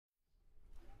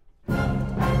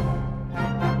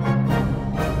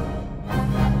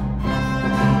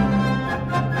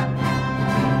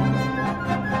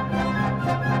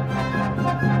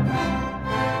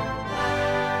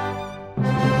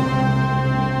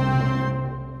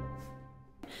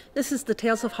This is The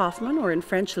Tales of Hoffman, or in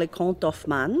French, Les Contes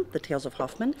d'Hoffman, The Tales of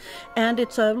Hoffman. And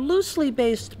it's a loosely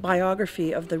based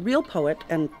biography of the real poet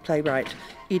and playwright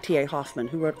E.T.A. Hoffman,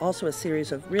 who wrote also a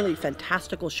series of really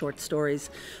fantastical short stories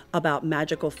about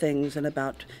magical things and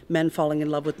about men falling in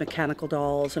love with mechanical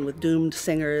dolls and with doomed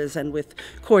singers and with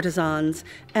courtesans.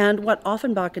 And what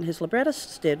Offenbach and his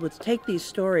librettists did was take these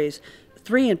stories,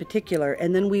 three in particular,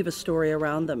 and then weave a story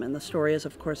around them. And the story is,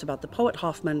 of course, about the poet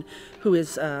Hoffman, who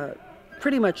is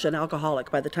pretty much an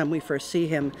alcoholic by the time we first see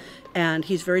him, and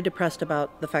he's very depressed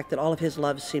about the fact that all of his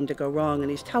loves seem to go wrong, and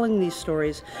he's telling these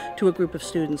stories to a group of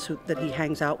students that he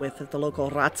hangs out with at the local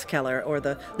Ratskeller, or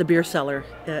the beer cellar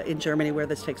in Germany where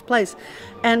this takes place.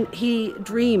 And he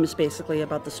dreams basically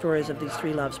about the stories of these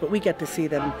three loves, but we get to see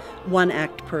them one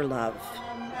act per love.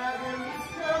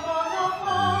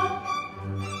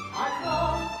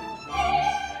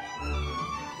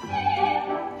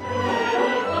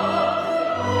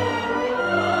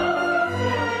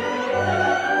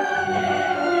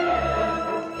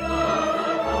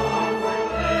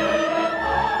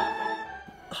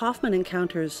 Hoffman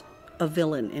encounters a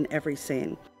villain in every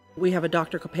scene. We have a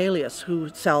Dr. Coppelius who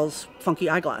sells funky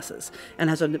eyeglasses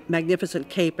and has a magnificent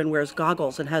cape and wears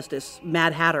goggles and has this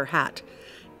Mad Hatter hat.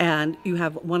 And you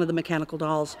have one of the mechanical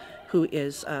dolls who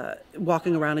is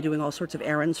walking around and doing all sorts of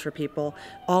errands for people.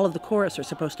 All of the chorus are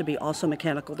supposed to be also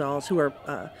mechanical dolls who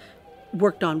are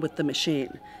worked on with the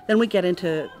machine. Then we get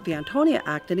into the Antonia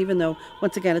act, and even though,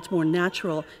 once again, it's more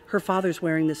natural, her father's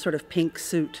wearing this sort of pink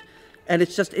suit. And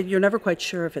it's just, you're never quite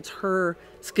sure if it's her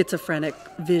schizophrenic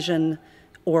vision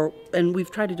and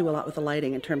we've tried to do a lot with the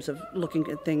lighting in terms of looking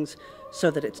at things so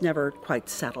that it's never quite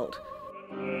settled.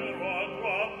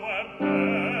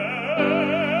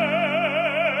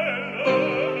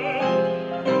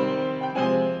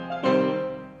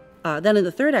 Then in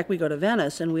the third act, we go to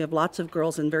Venice, and we have lots of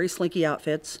girls in very slinky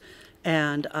outfits,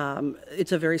 and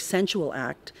it's a very sensual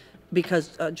act,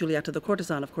 because Giulietta the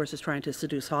courtesan, of course, is trying to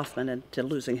seduce Hoffman into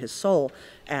losing his soul,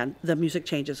 and the music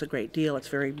changes a great deal. It's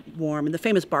very warm, and the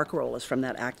famous bark roll is from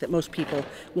that act that most people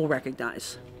will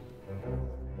recognize.